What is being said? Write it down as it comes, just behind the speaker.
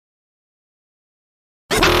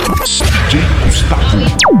DJ Gustavo.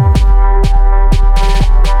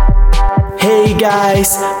 Hey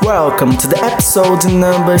guys, welcome to the episode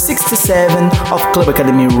number 67 of Club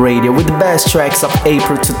Academy Radio with the best tracks of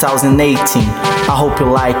April 2018. I hope you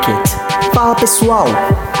like it. Fala pessoal,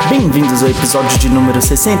 bem-vindos ao episódio de número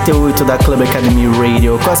 68 da Club Academy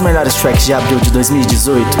Radio com as melhores tracks de abril de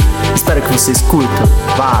 2018. Espero que vocês curtam.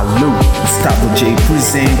 Valeu! Gustavo J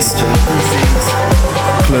presents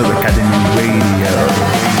Club Academy Radio.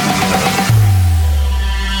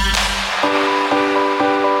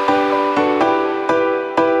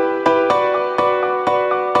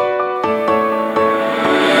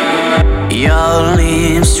 Your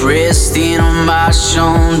lips resting on my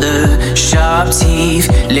shoulder, sharp teeth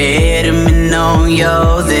letting me know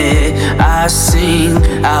you're there. I sing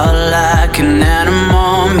out like an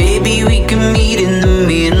animal. Maybe we can meet in the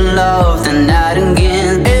middle of the night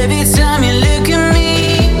again. Every time you look at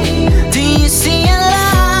me, do you see a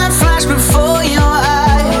light flash before your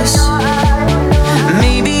eyes?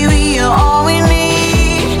 Maybe we are all we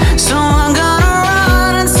need, so I'm gonna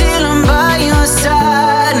run until I'm by your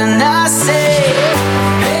side. And I say,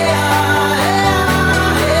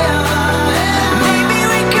 maybe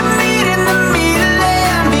we can meet in the middle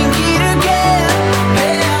and begin again.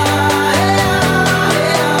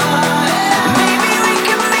 Maybe we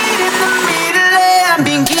can meet in the middle and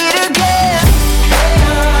begin again.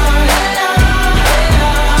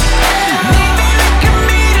 Maybe we can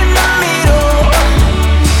meet in the middle.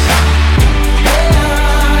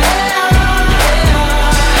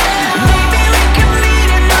 Maybe we can meet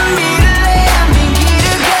in the middle and begin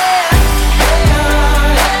again.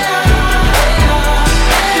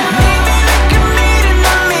 Maybe we can meet in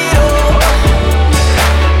the middle.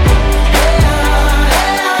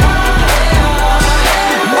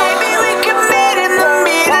 Maybe we can meet in the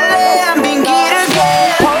middle and begin again.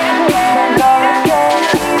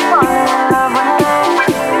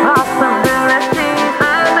 Possibilities,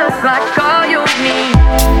 I look like all you need.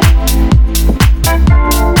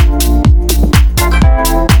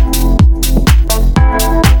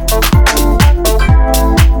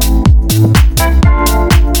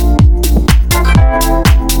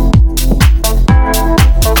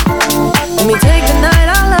 Let me take the night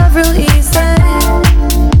I love real easy,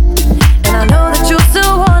 and I know that you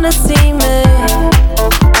still wanna see me.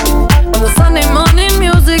 On the Sunday morning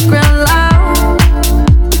music real loud.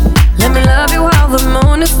 Let me love you while the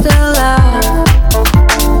moon is still out.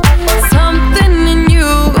 Something in you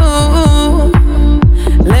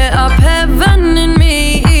lit up heaven in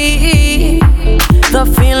me. The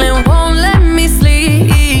feeling won't let me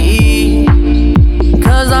sleep,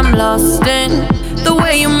 'cause I'm lost in the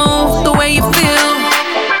way you move, the way you feel.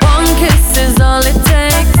 One kiss is all it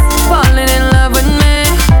takes, falling in love with me.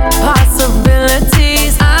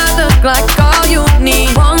 Possibilities, I look like all you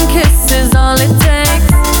need. One kiss is all it takes,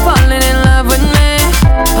 falling in love with me.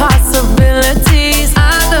 Possibilities, I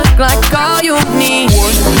look like all you need.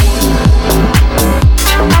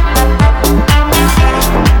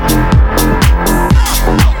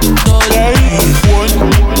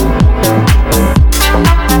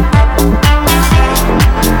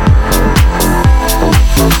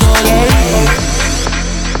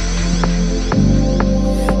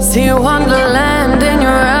 See wonderland in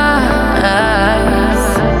your eyes.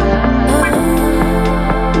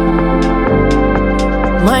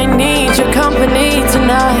 Might need your company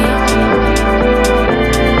tonight.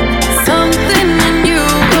 Something in you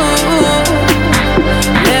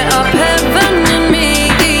lit up heaven in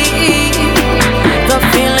me. The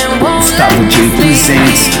feeling won't Gustavo let J me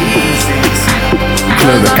presents sleep.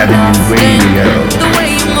 Club Academy Radio. The way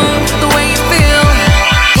you move, the way you feel.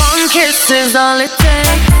 One kiss is all it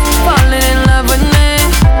takes, falling in love with me.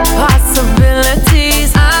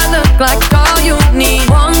 Possibilities, I look like all you need.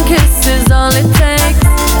 One kiss is all it takes,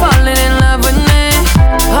 falling in love with me.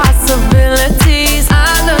 Possibilities,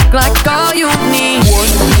 I look like all you need.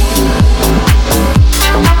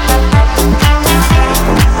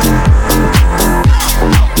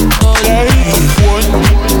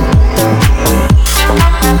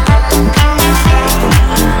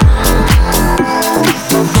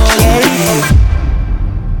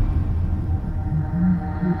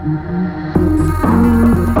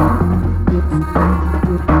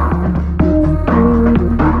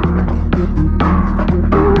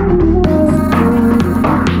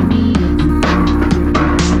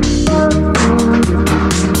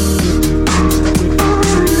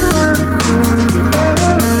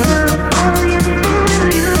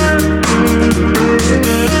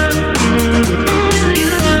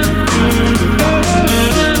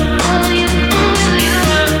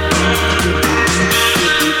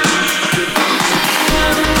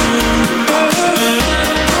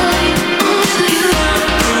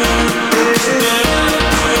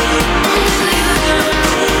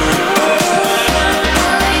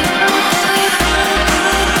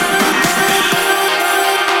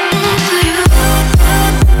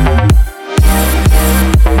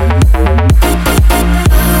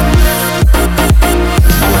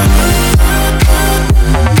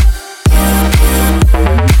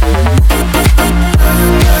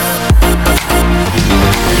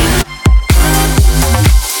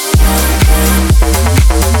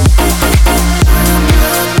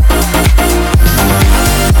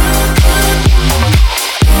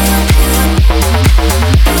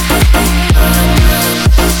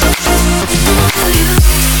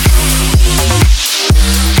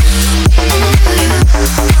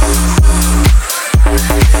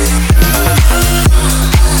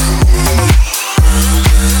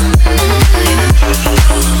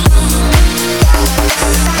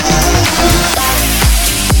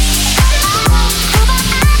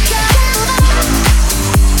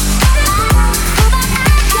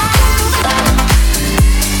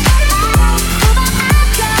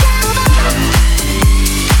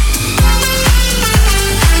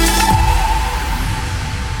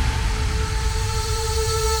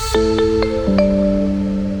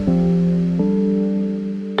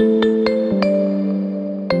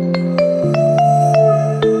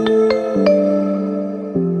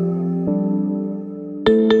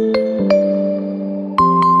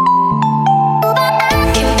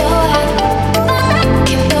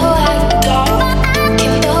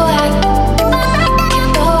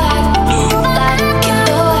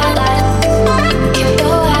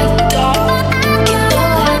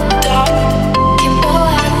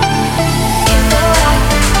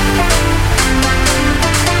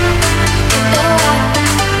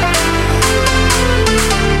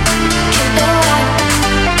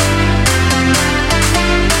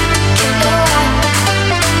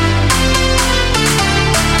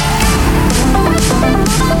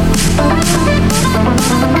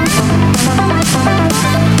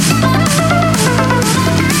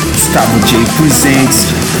 Gustavo J presents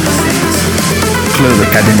Club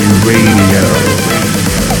Academy Radio.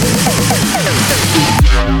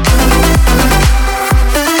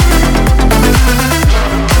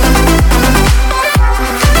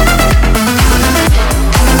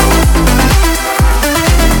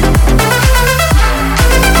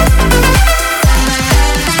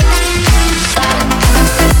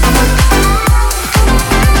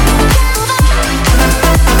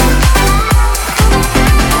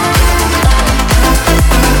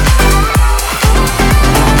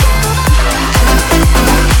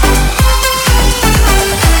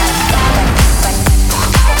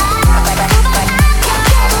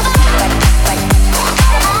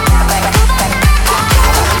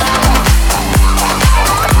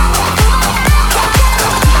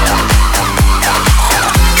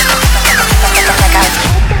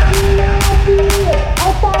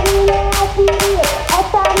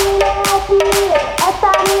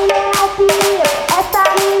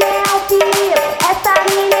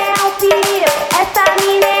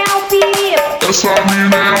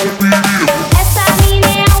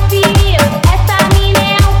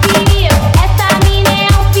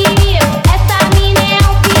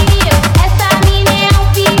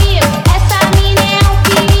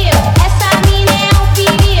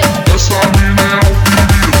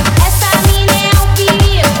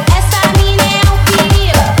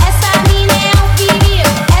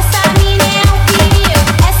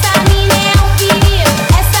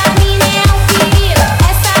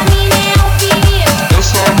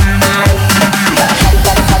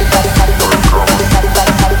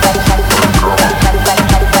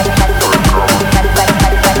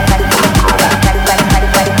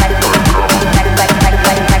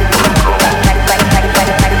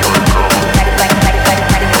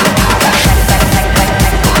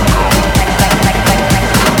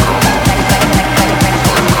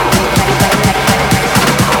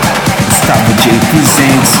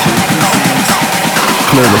 Presents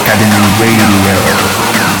Club Academy Radio.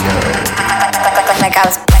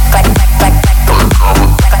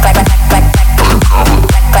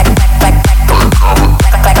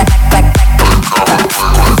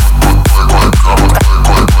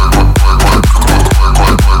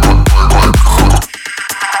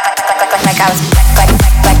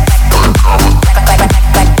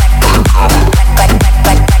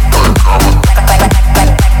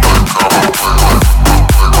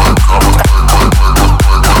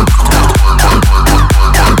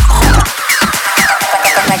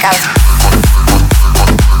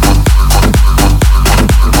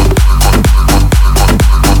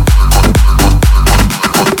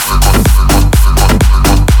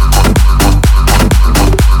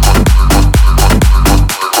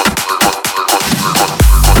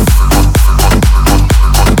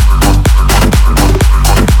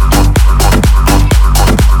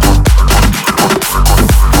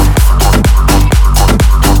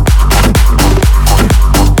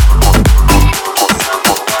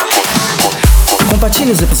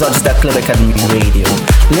 Compartilhe os episódios da Club Academy Radio.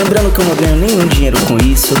 Lembrando que eu não ganho nenhum dinheiro com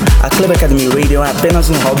isso, a Club Academy Radio é apenas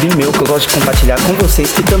um hobby meu que eu gosto de compartilhar com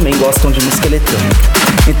vocês que também gostam de música eletrônica.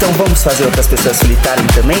 Então vamos fazer outras pessoas solitarem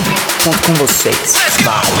também? Conto com vocês.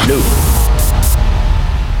 Valeu!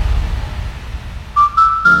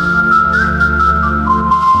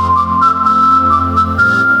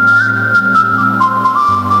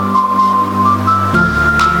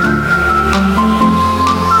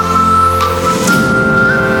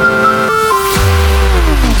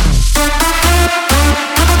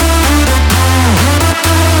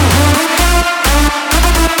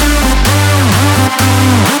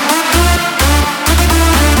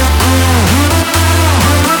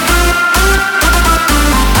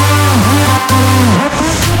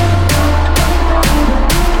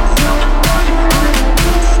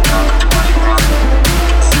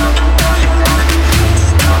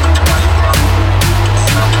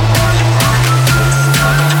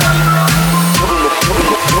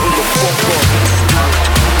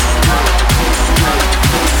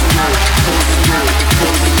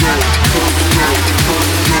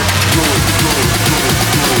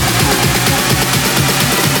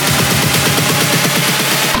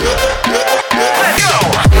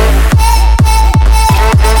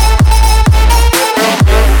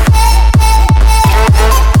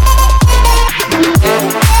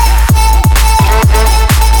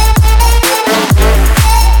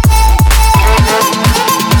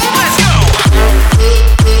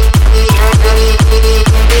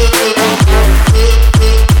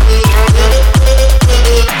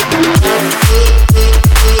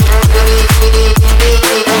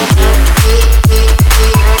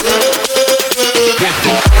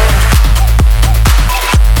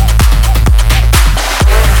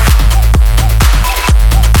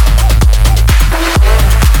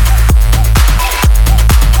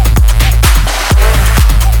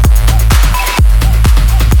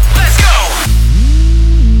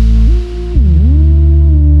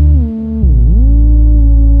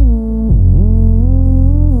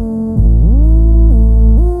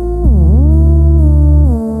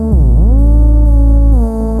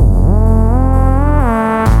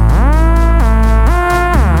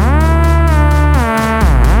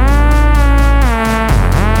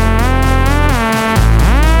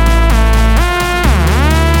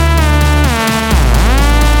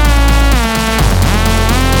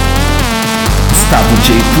 Gustavo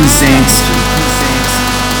J presents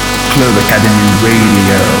Club Academy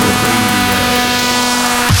Radio.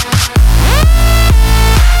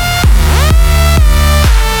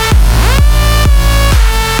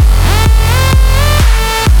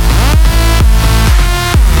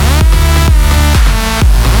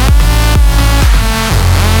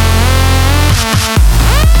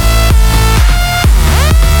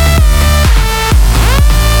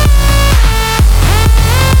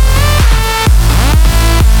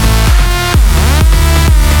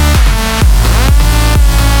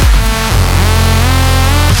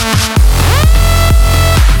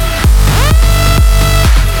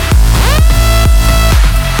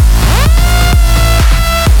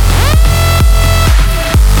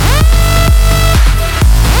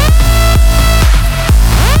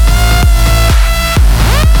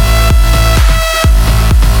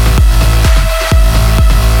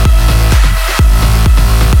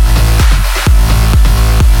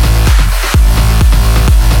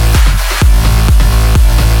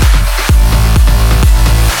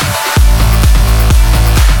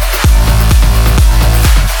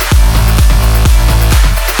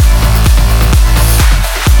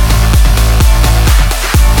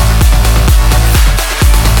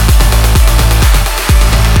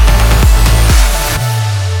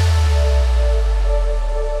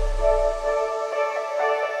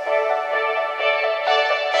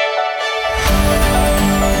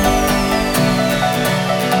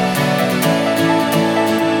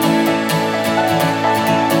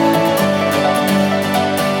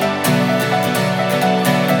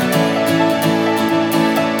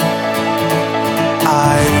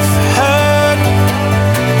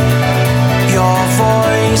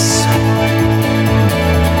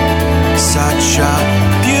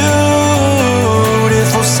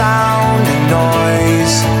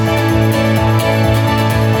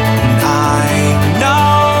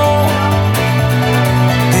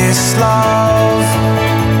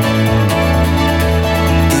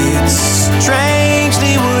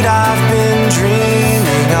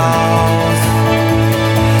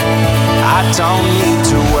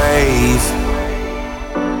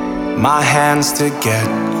 To get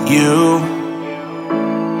you,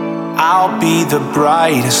 I'll be the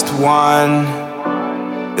brightest one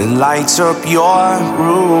that lights up your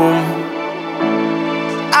room.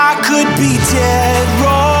 I could be dead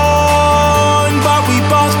wrong, but we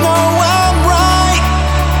both know I'm right,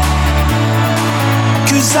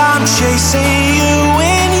 'cause I'm chasing you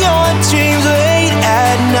in your dreams late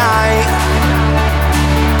at night.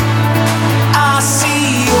 I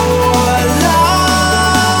see your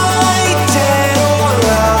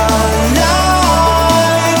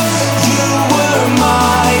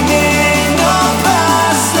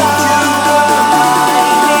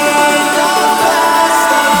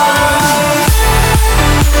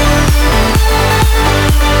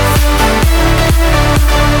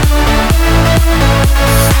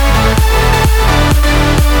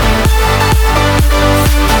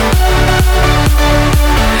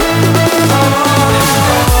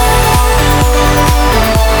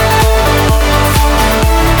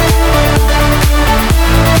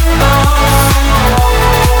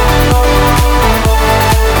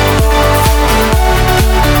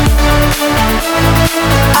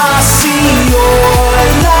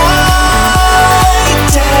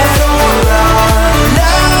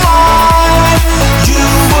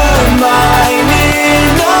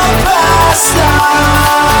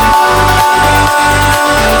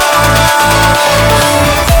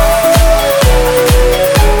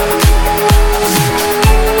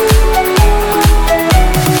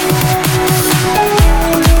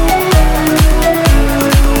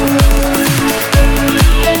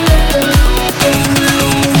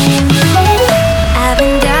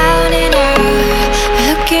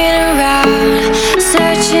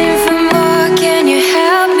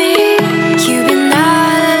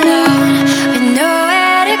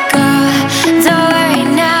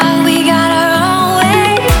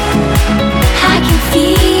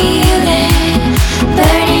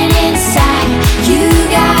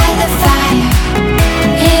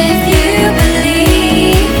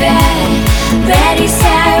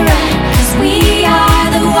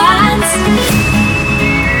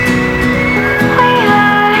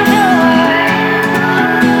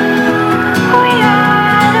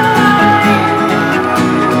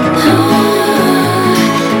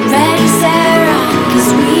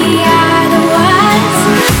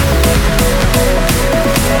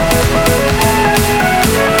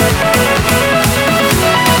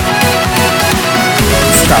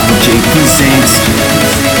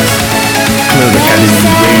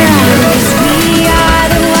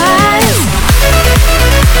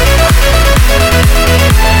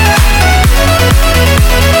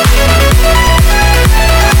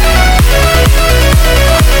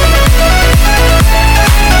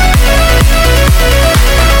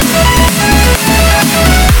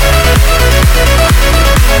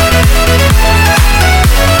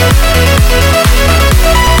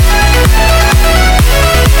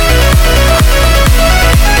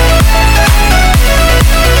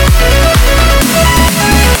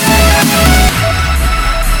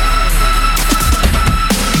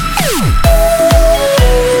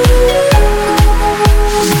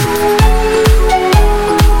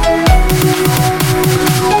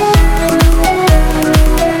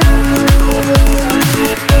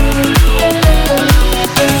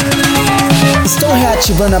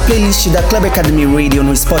ativando a playlist da Club Academy Radio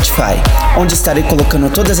no Spotify, onde estarei colocando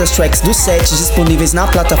todas as tracks dos sets disponíveis na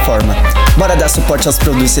plataforma. Bora dar suporte aos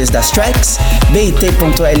producers das tracks? bit.ly/clubarp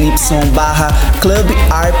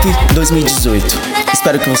 2018.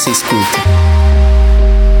 Espero que vocês curtam.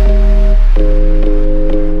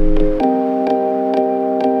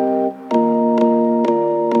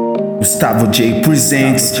 Gustavo J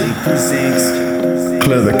presents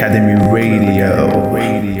Club Academy Radio.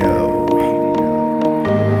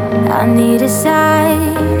 I need a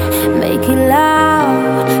sign, make it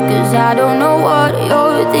loud, 'cause I don't know what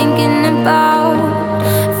you're thinking about.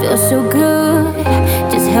 Feels so good,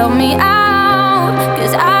 just help me out,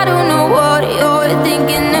 'cause I don't know what you're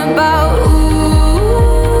thinking about.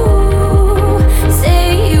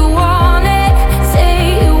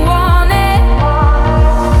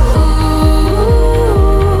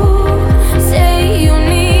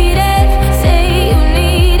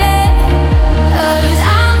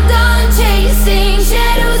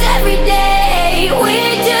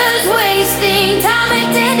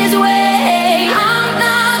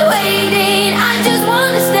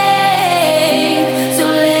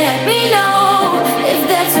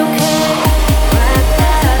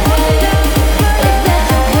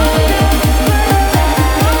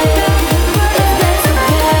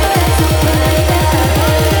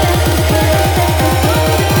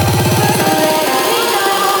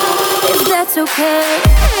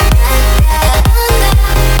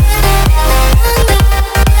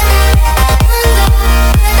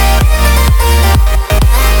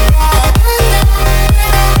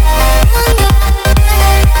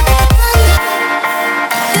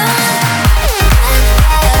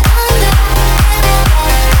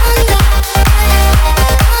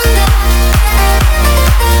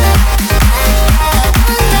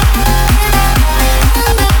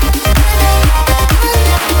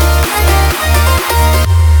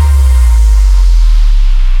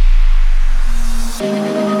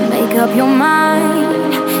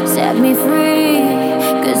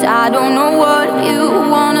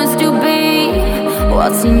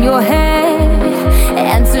 What's in your head?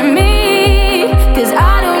 Answer me, 'cause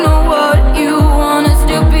I don't know what you want us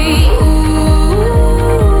to be. Ooh,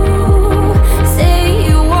 say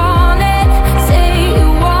you want it, say you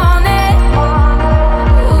want it.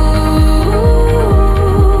 Ooh,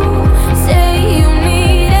 say you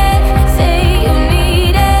need it, say you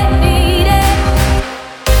need it, need it.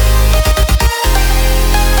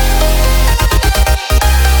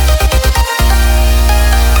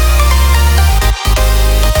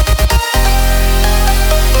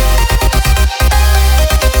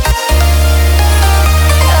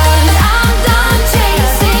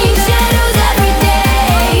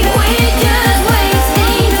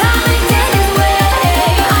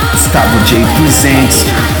 Gustavo J presents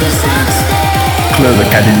Club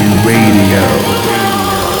Academy Radio.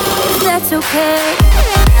 That's okay.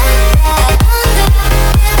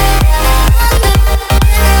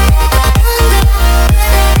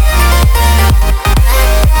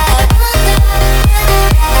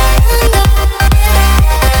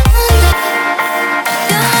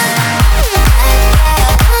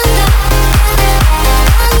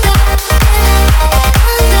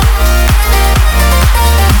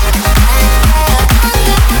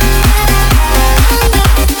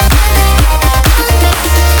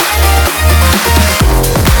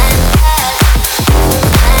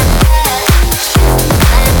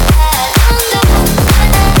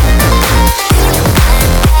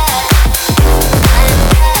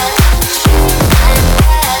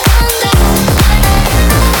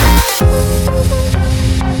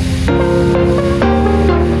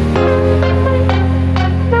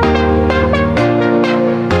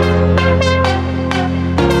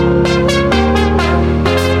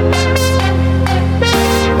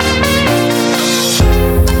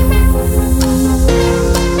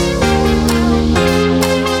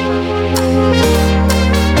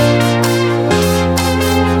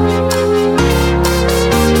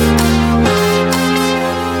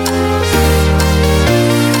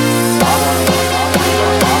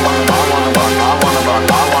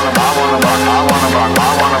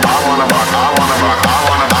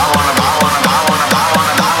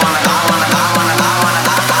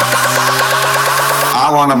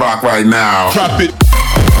 Right now. Drop it.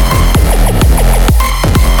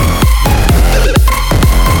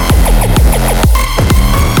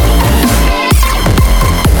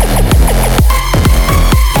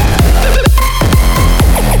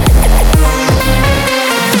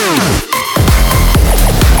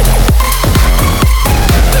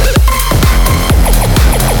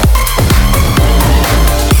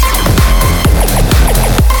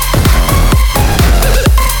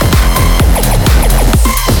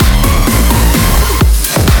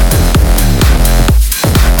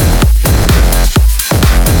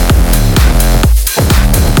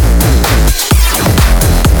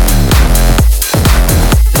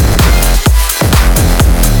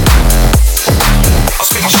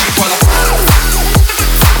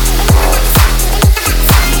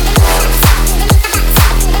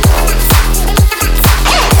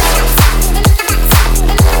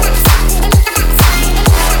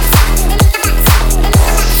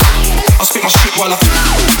 while I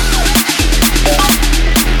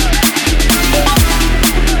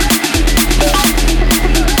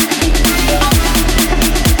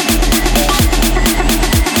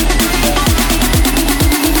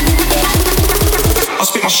I'll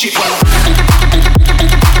spit my shit while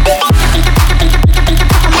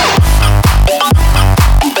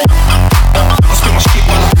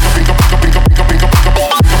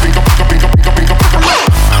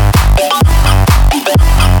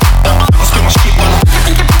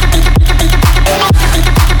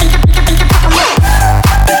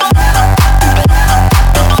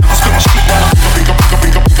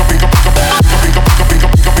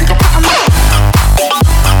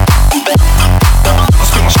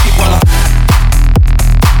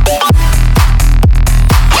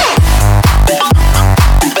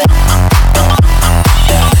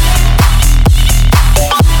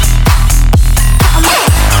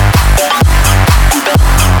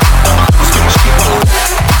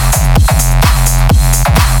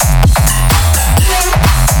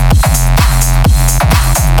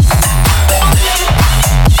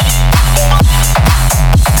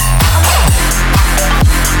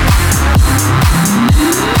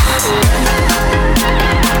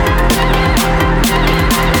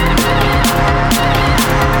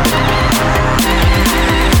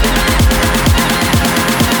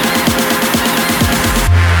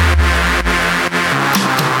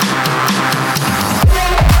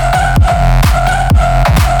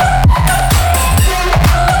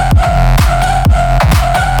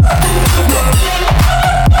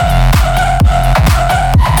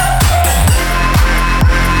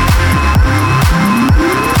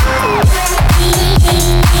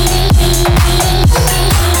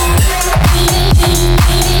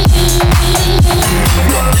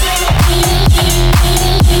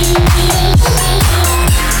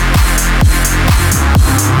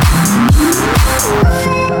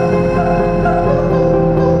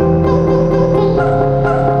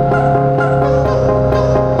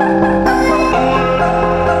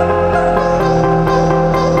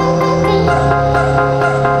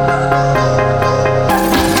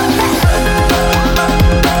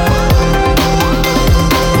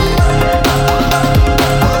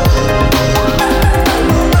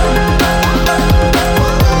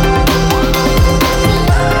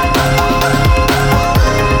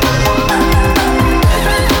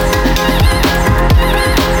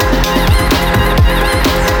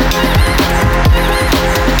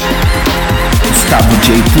Gustavo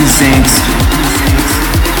presents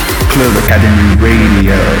Club Academy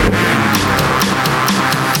Radio.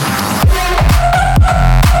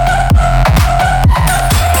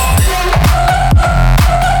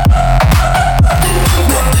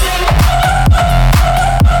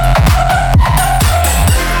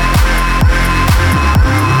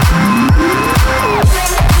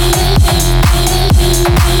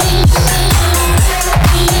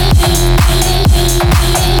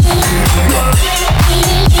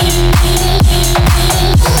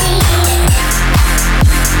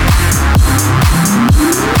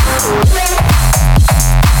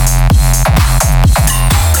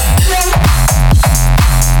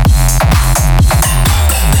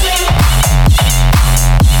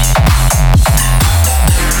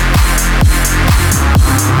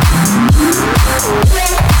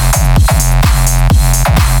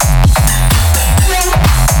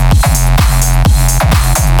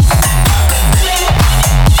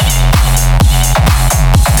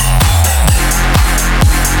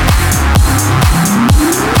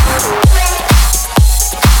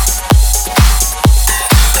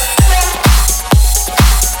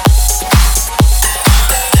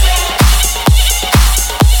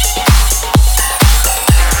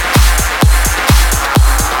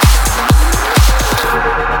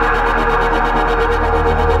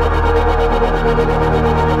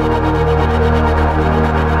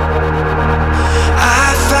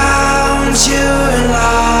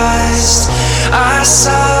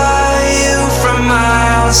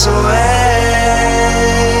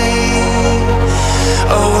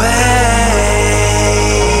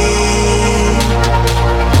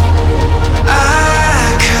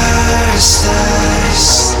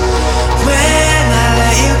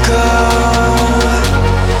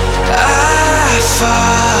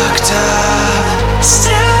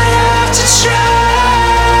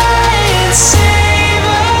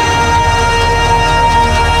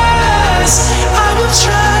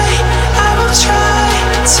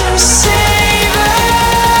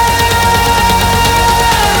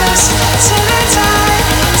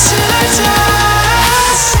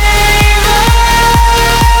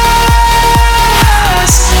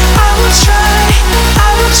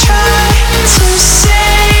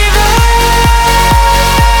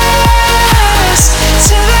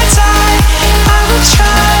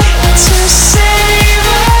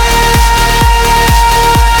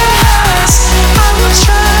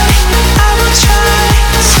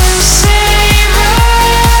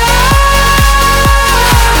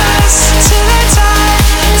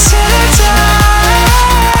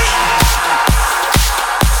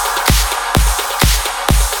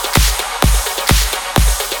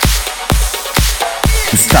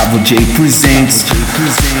 J presents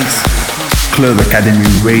Club Academy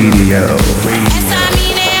Radio. Essa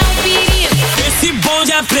mina é um perigo. Esse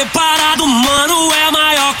bonde é preparado, mano, é a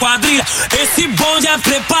maior quadrilha. Esse bonde é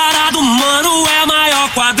preparado, mano, é a maior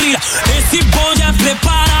quadrilha. Esse bonde é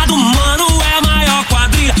preparado, mano, é a maior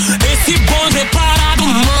quadrilha. Esse bonde é preparado,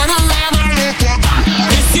 mano, é a maior quadrilha.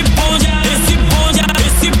 Esse bonde é, esse bonde é,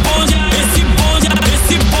 esse bonde é, esse bonde é,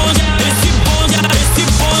 esse bonde é, esse bonde é, esse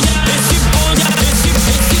bonde é, esse bonde é,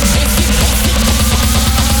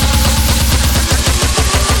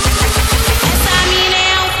 Essa mina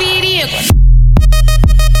é um perigo.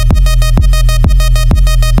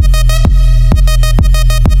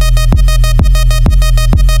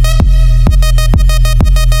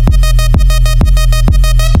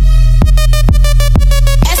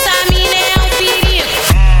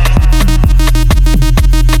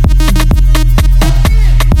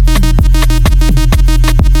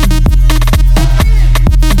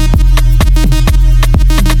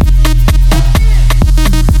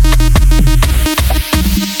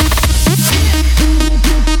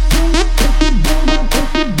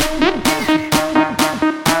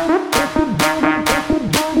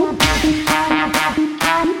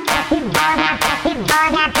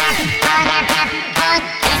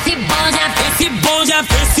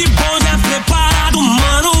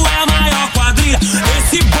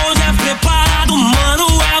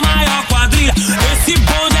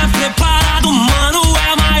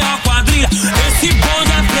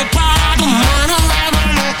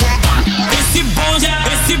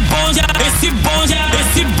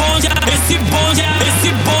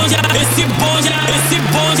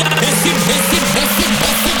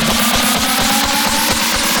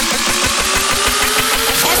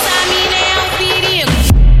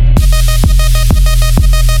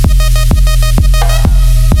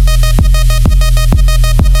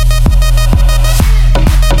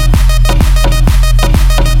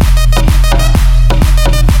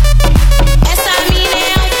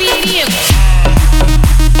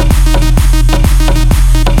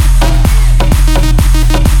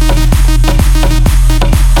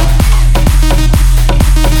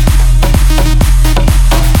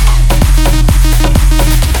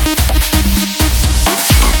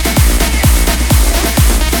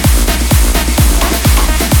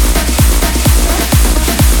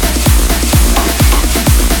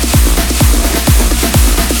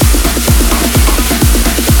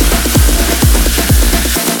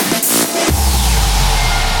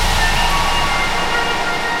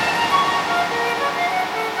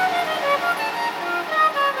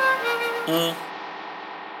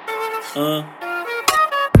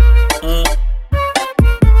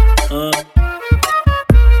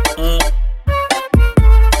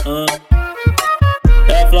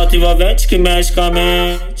 É a flauta envolvente que mexe com a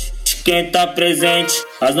mente. Quem tá presente,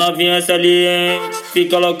 as novinhas salientes.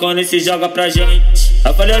 Fica loucona e se joga pra gente.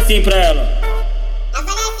 Eu falei assim pra ela.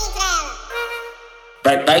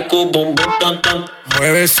 Vai com o bum bum tam tam.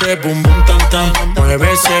 Mueve ese bum bum tam tam.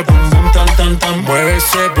 Mueve ese bum bum tam tam tam. Mueve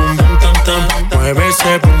ese bum bum tam tam. Mueve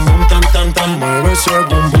ese bum bum tam tam tam. Mueve ese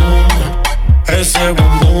bum bum. Ese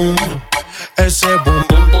bum bum. Ese bum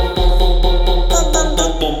bum.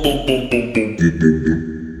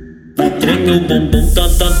 Vai tremer o bum bum tam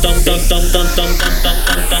tam tam tam tam tam tam tam tam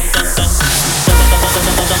tam tam.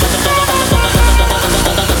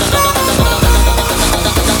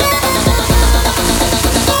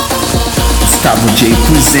 Gustavo J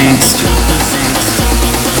presents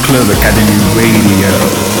Club Academy Radio.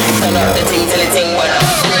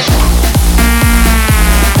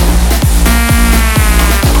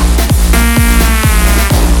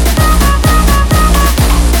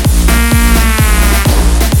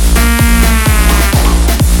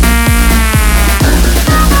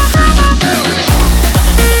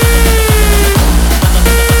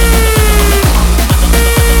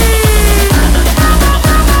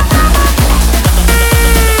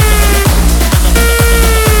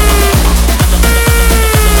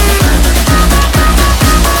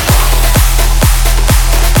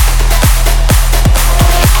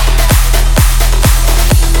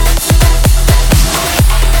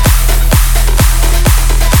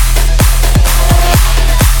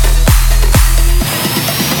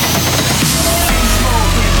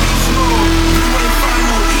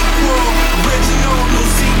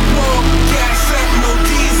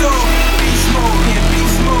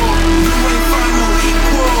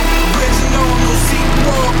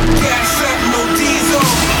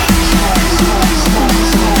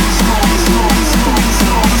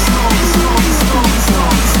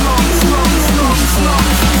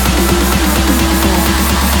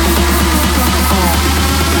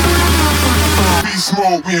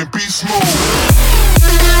 me and be smooth.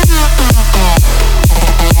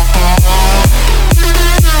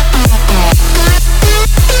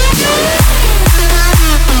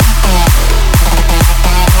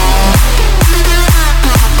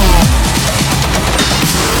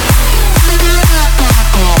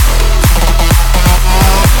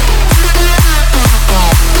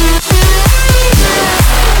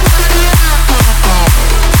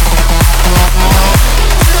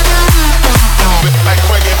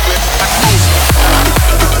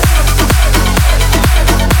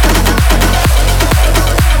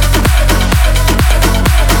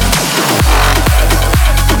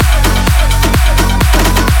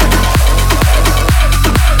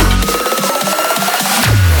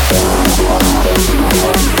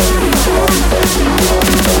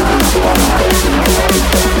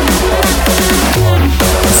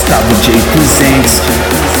 Gustavo J presents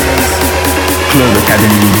Club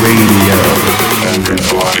Academy Radio.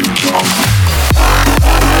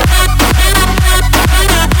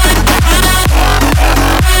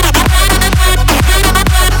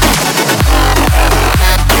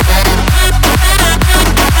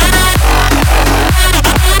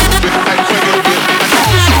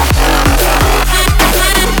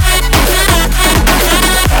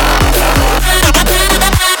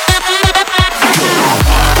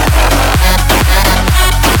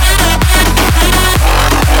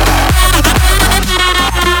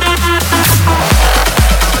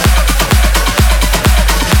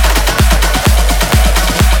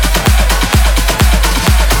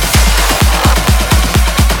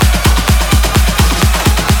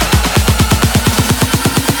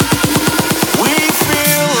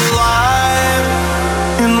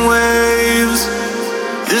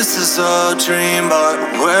 Dream, but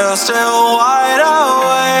we're still wide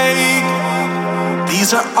awake.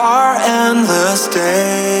 These are our endless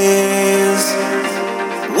days.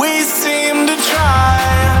 We seem to try,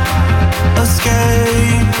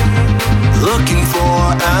 escape, looking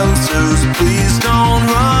for answers. Please don't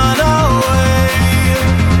run away.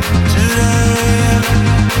 Today,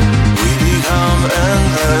 we become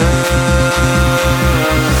endless.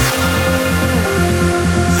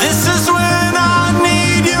 This is when I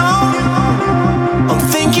need you. I'm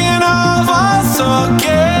thinking of us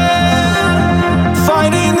again,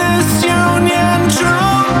 fighting this union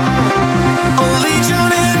true, a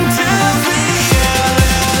legion until the end,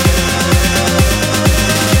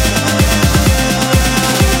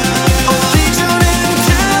 a legion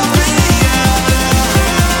until the end,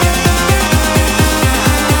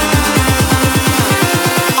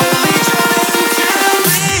 a legion until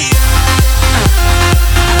the end.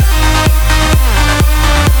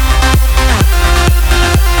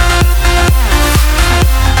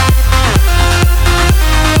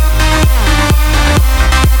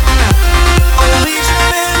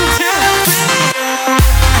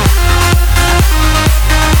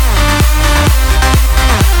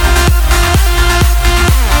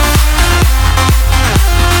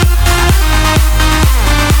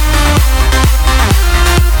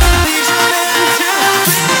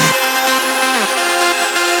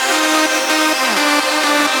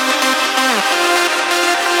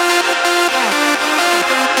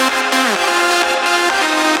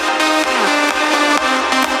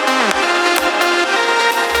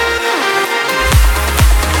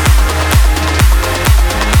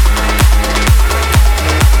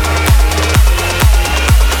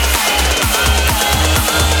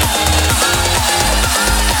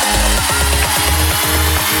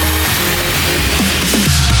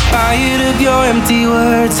 Tired of your empty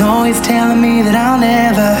words, always telling me that I'll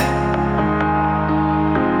never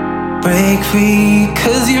break free.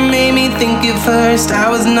 Cause you made me think at first I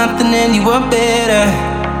was nothing and you were better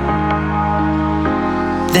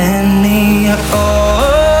than me.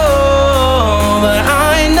 Oh, but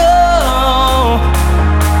I know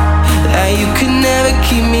that you could never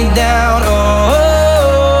keep me down.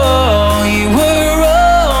 Oh, you were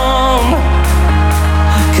wrong.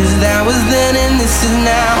 Cause that was then and this is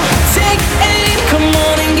now. Take aim, come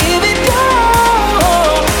on and give it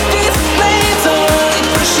down. These flames are only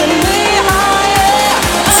pushing me higher.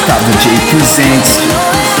 Gustavo J presents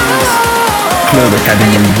Club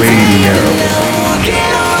Academy Radio.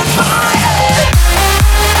 Yeah.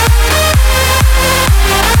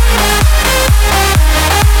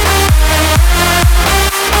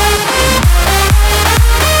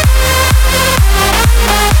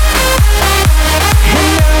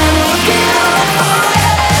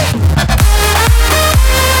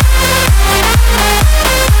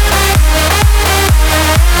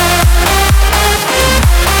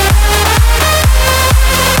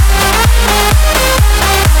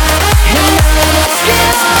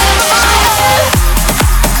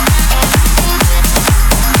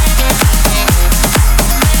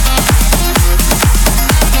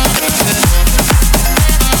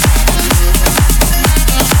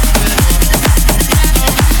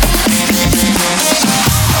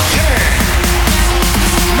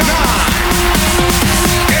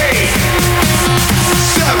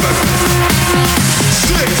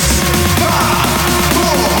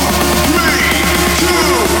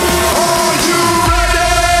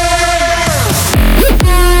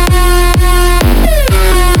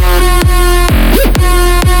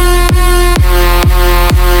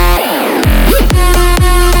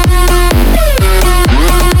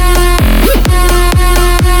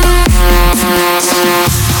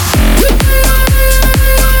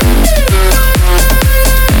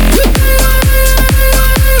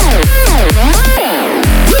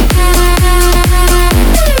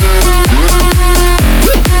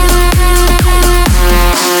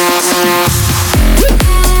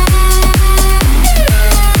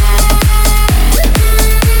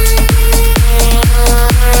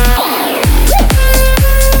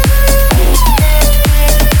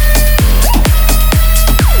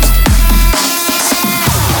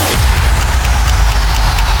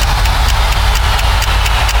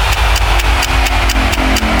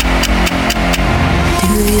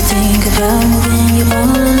 you think about when you're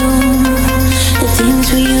all alone? The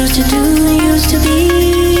things we used to do and used to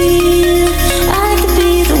be. I could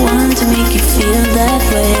be the one to make you feel that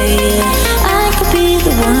way. I could be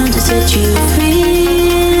the one to set you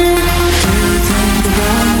free. Do you think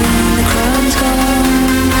about when the crowd's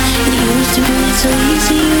gone? It used to be so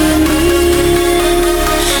easy, you and me.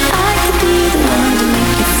 I could be the one to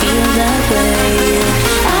make you feel that way.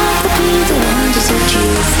 I could be the one to set you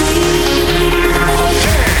free.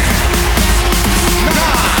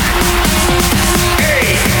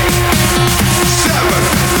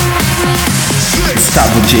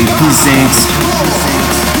 Gustavo J presents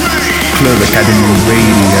Club Academy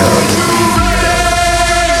Radio.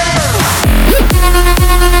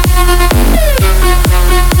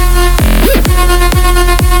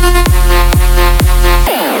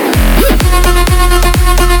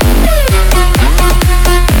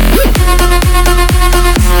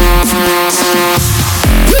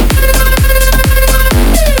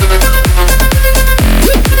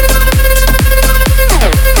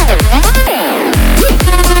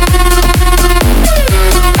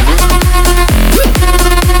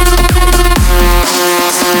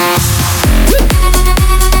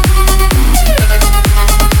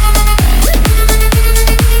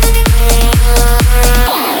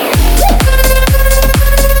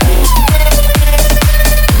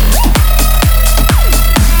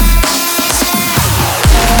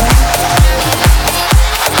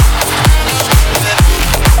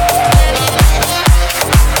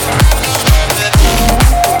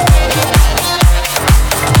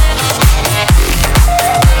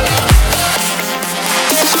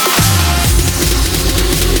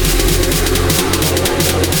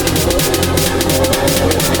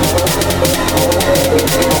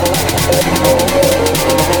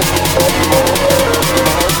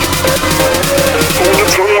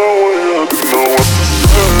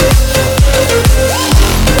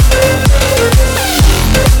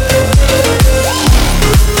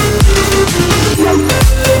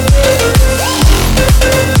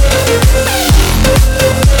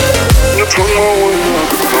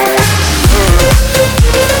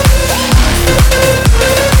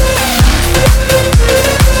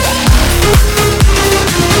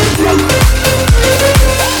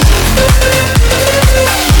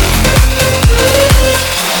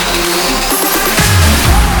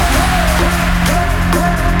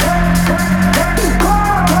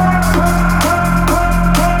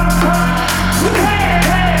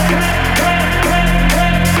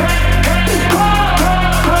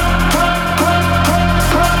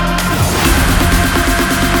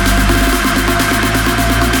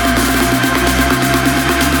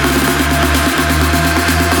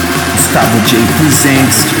 Gustavo J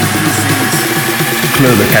presents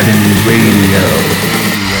Club Academy Radio.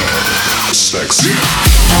 Sexy.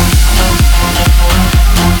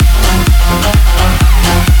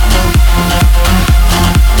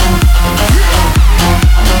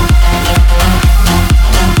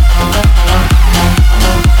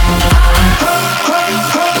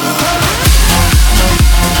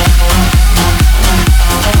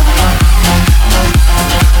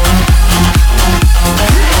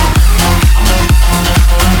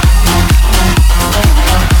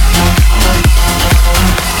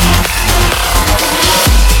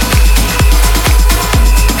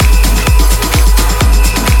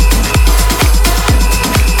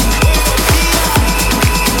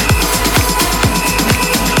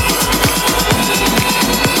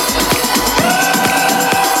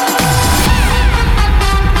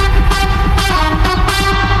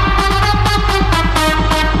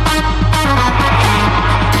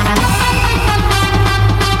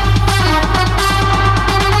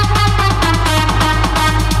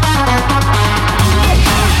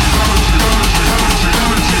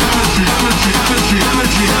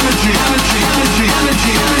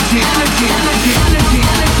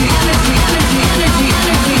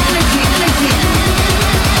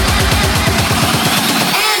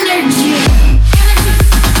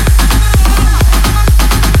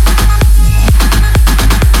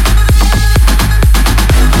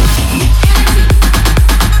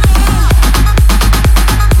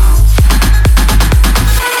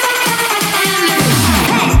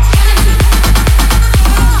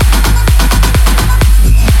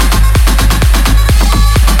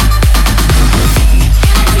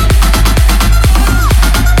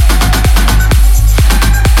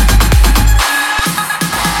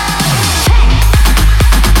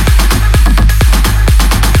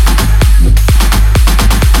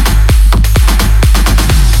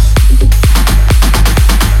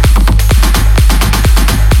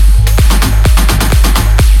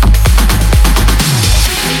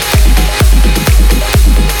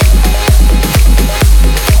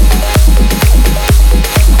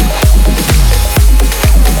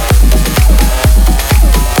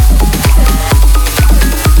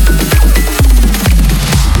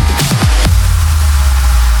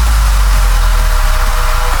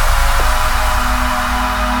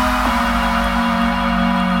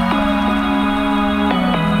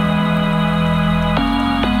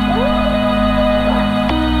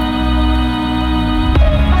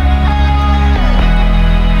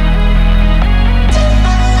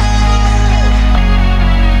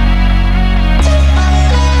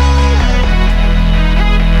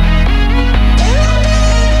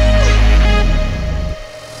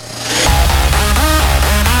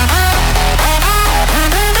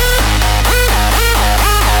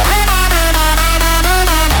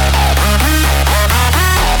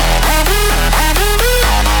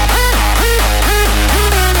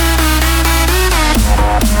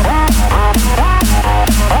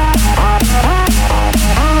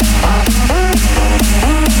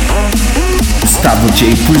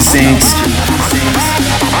 J presents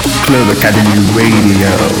Club Academy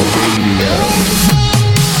Radio.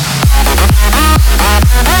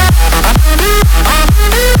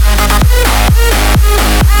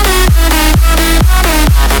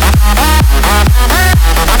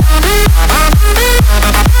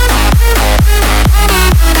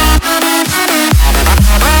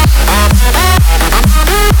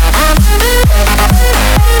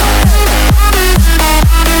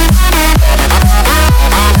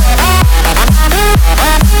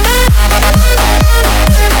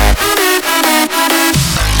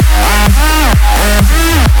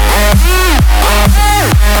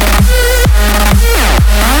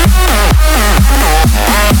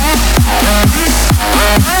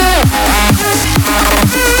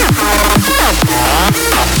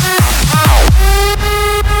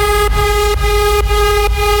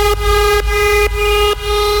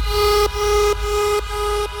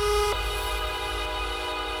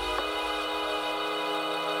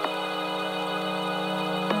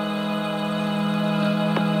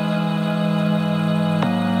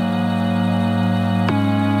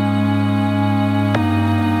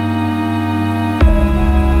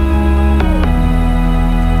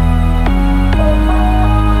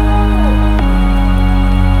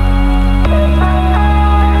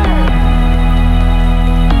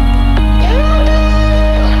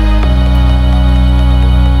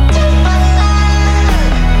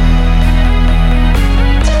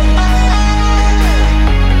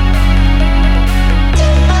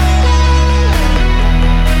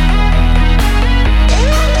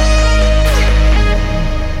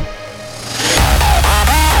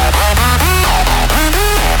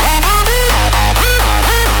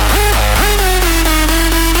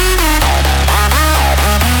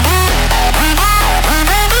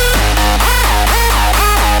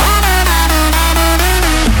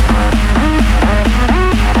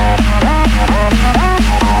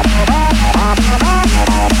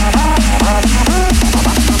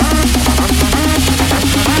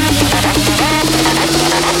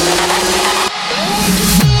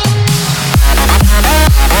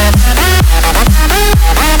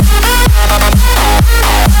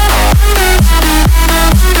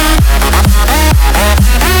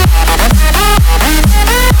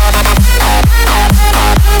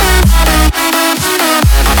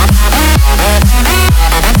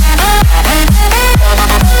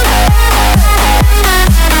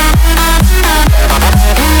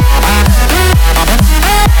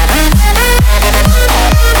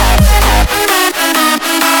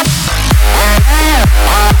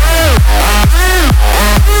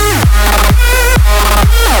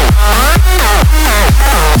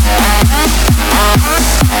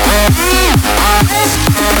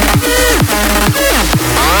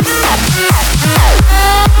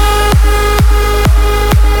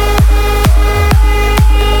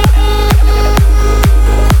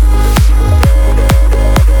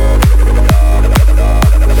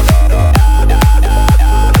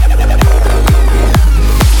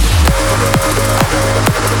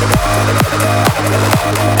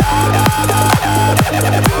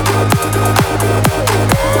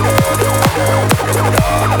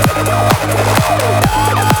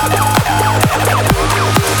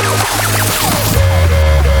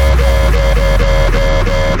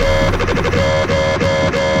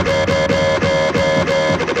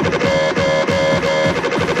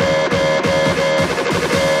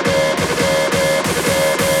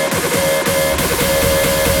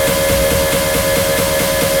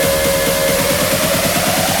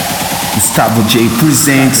 Gustavo J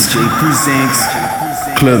presents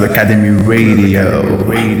Club Academy Radio.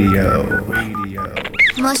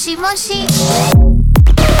 Moshi Moshi.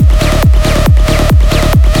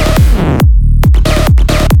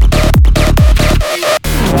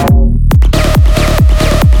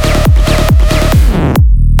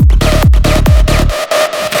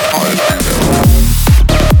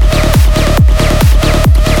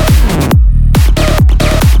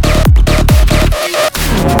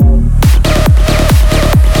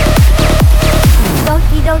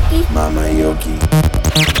 Mama Aoki.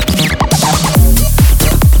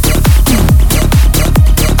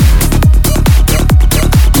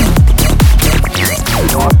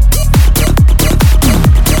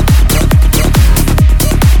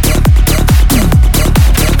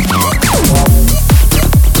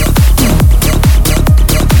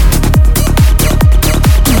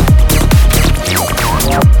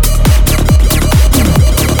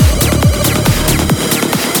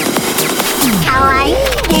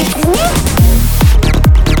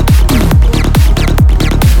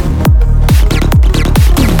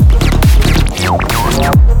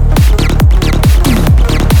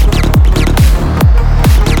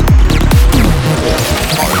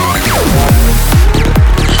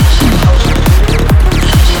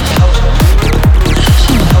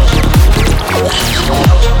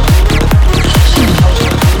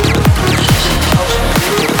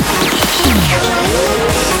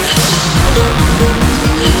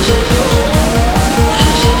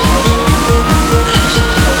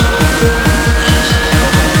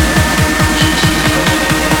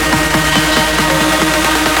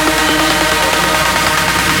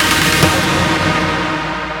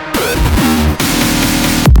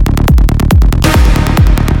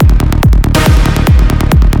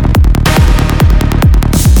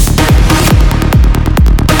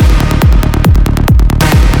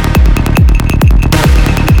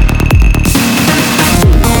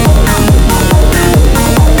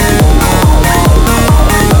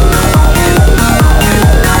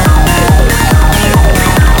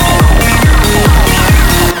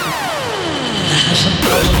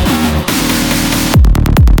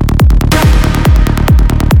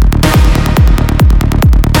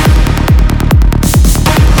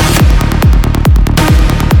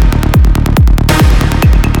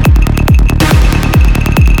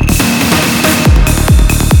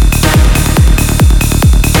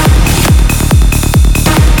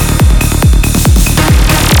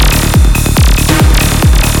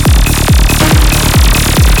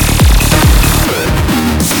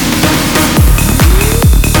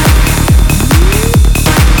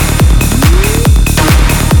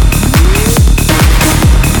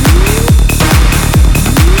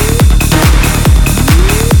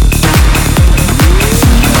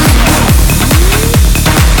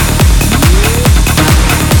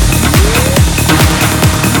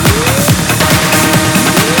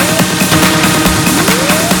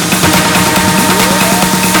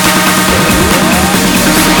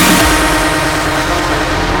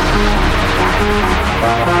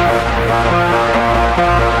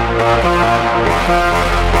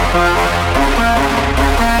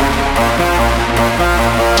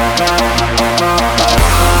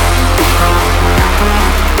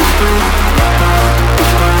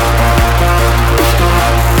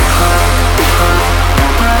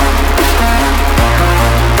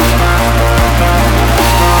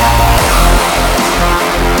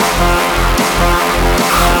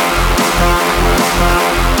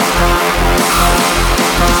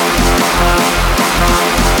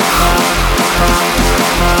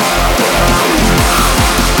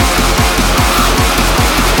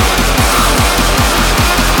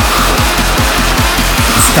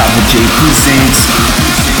 Gustavo J presents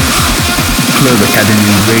Club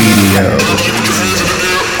Academy Radio.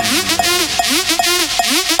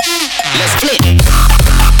 Let's flip.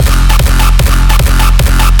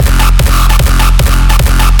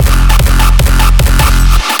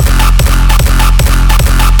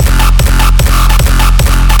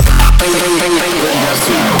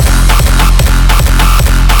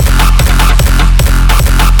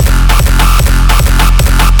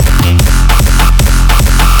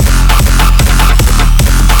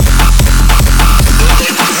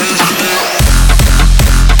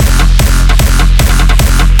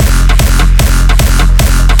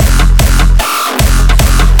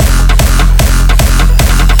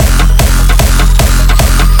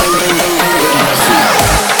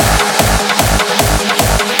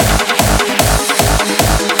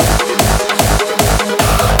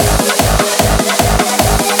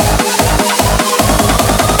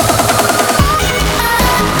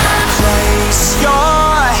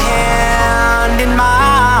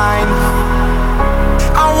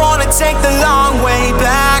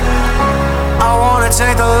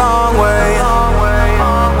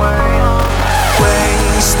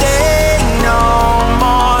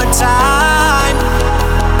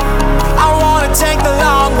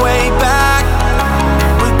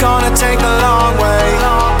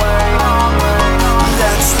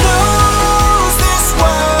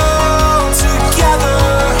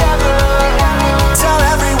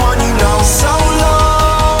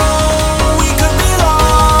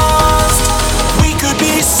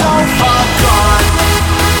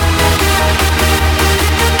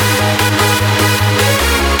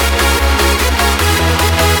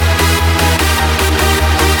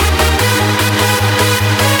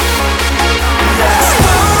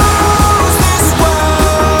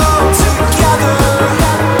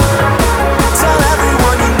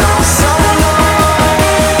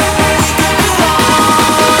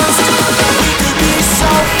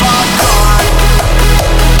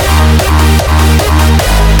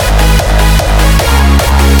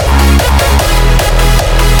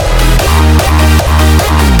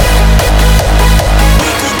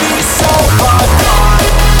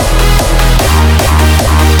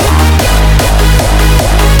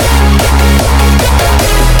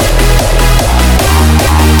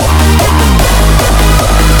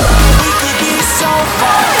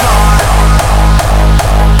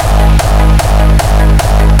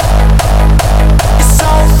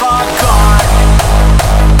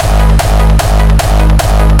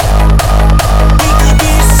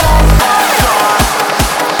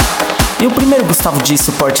 Gustavo de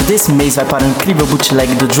suporte desse mês vai para o incrível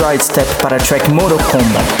bootleg do Droid Step para a track Mortal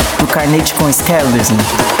Kombat, do Carnage com Skeleton.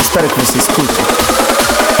 Espero que você escute.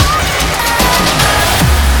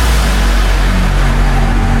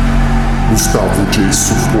 Gustavo de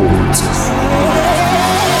suporte.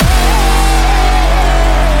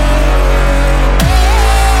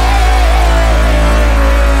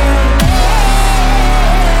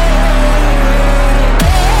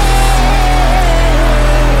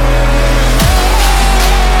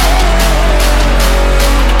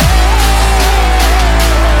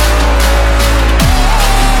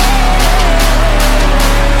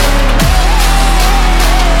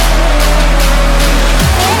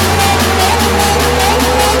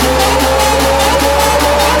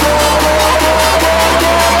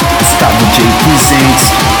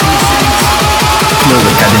 Presents Club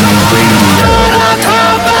Academy Radio.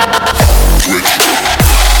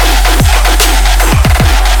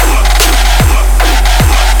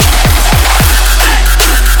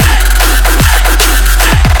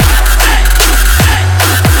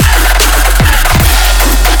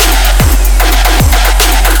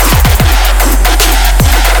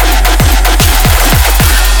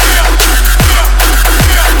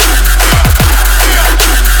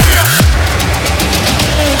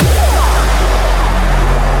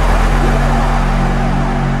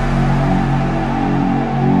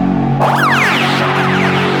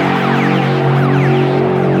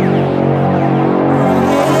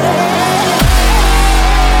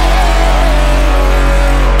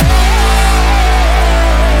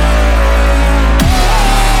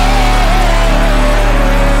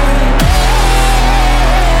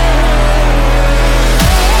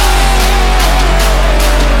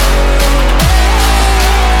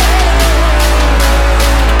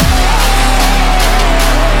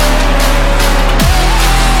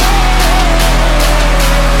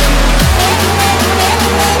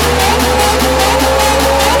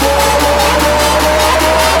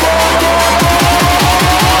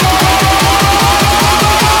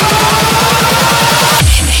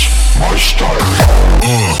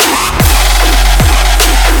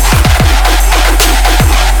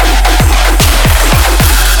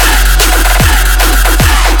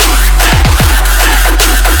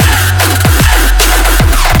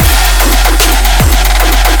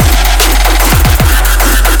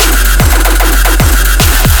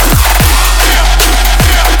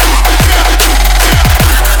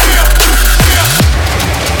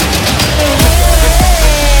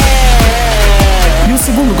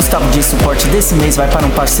 desse mês vai para um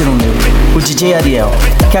parceiro meu, o DJ Ariel,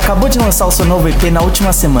 que acabou de lançar o seu novo EP na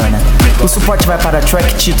última semana. O suporte vai para a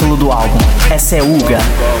track título do álbum, essa é Uga.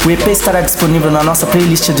 O EP estará disponível na nossa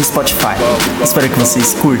playlist do Spotify. Espero que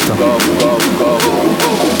vocês curtam.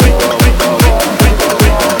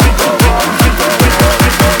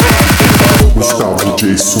 Gustavo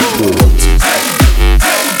DJ Support.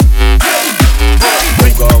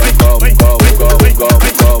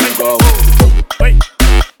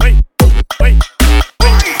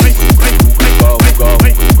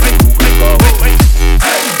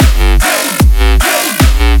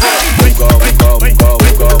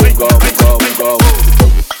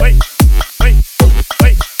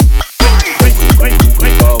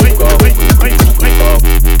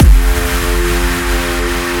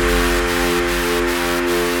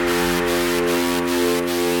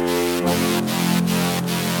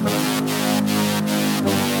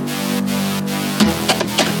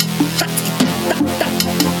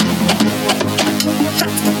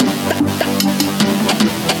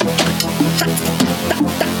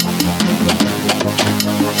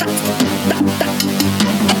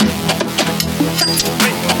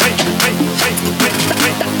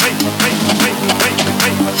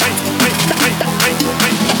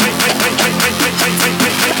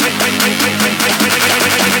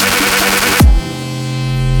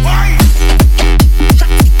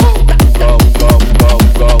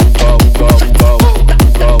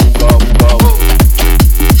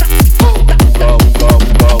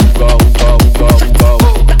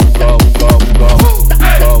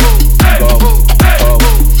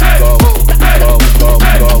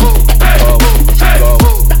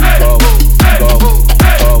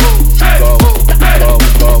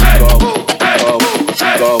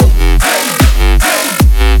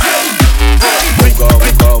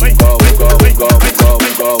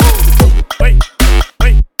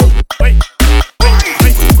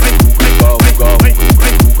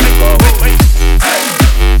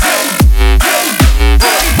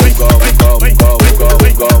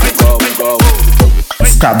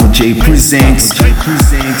 Gustavo J presents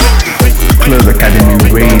Club Academy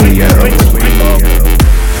Radio.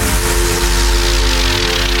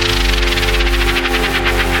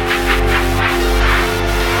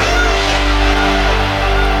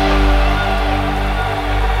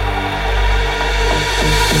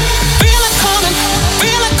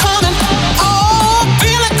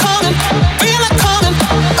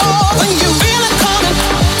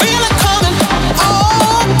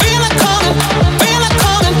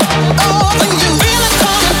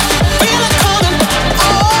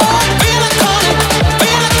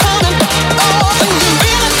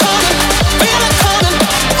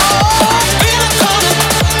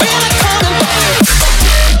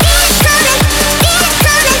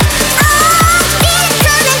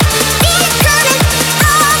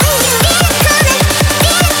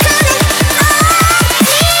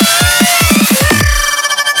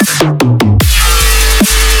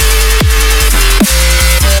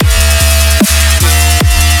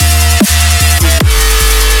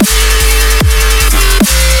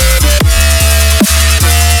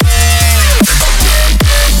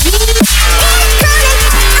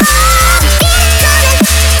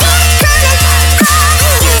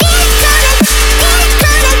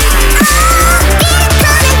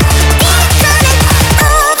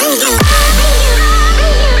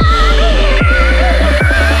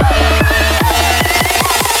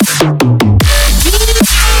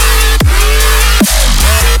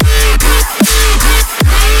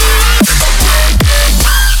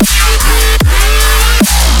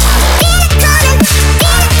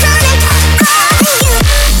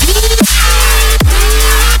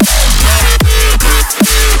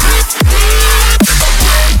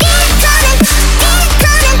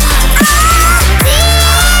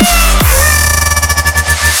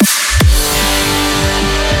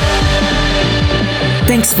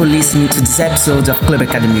 Thanks for listening to this episode of Club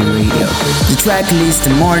Academy Radio. The track list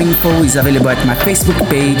and more info is available at my Facebook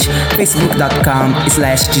page,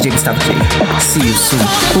 facebook.com/DJ Gustavo J. See you soon.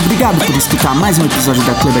 Obrigado por escutar mais um episódio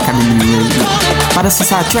da Club Academy Radio. Para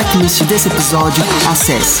acessar a tracklist desse episódio,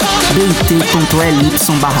 acesse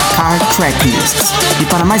bit.ly/car-tracklists. E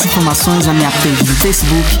para mais informações, a minha page no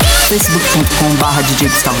Facebook, facebook.com/DJ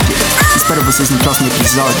Gustavo J. Espero vocês no próximo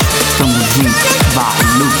episódio. Tamo junto.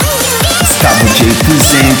 Valeu! Gustavo J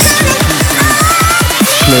presents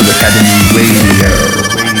Club Academy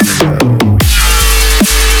Radio.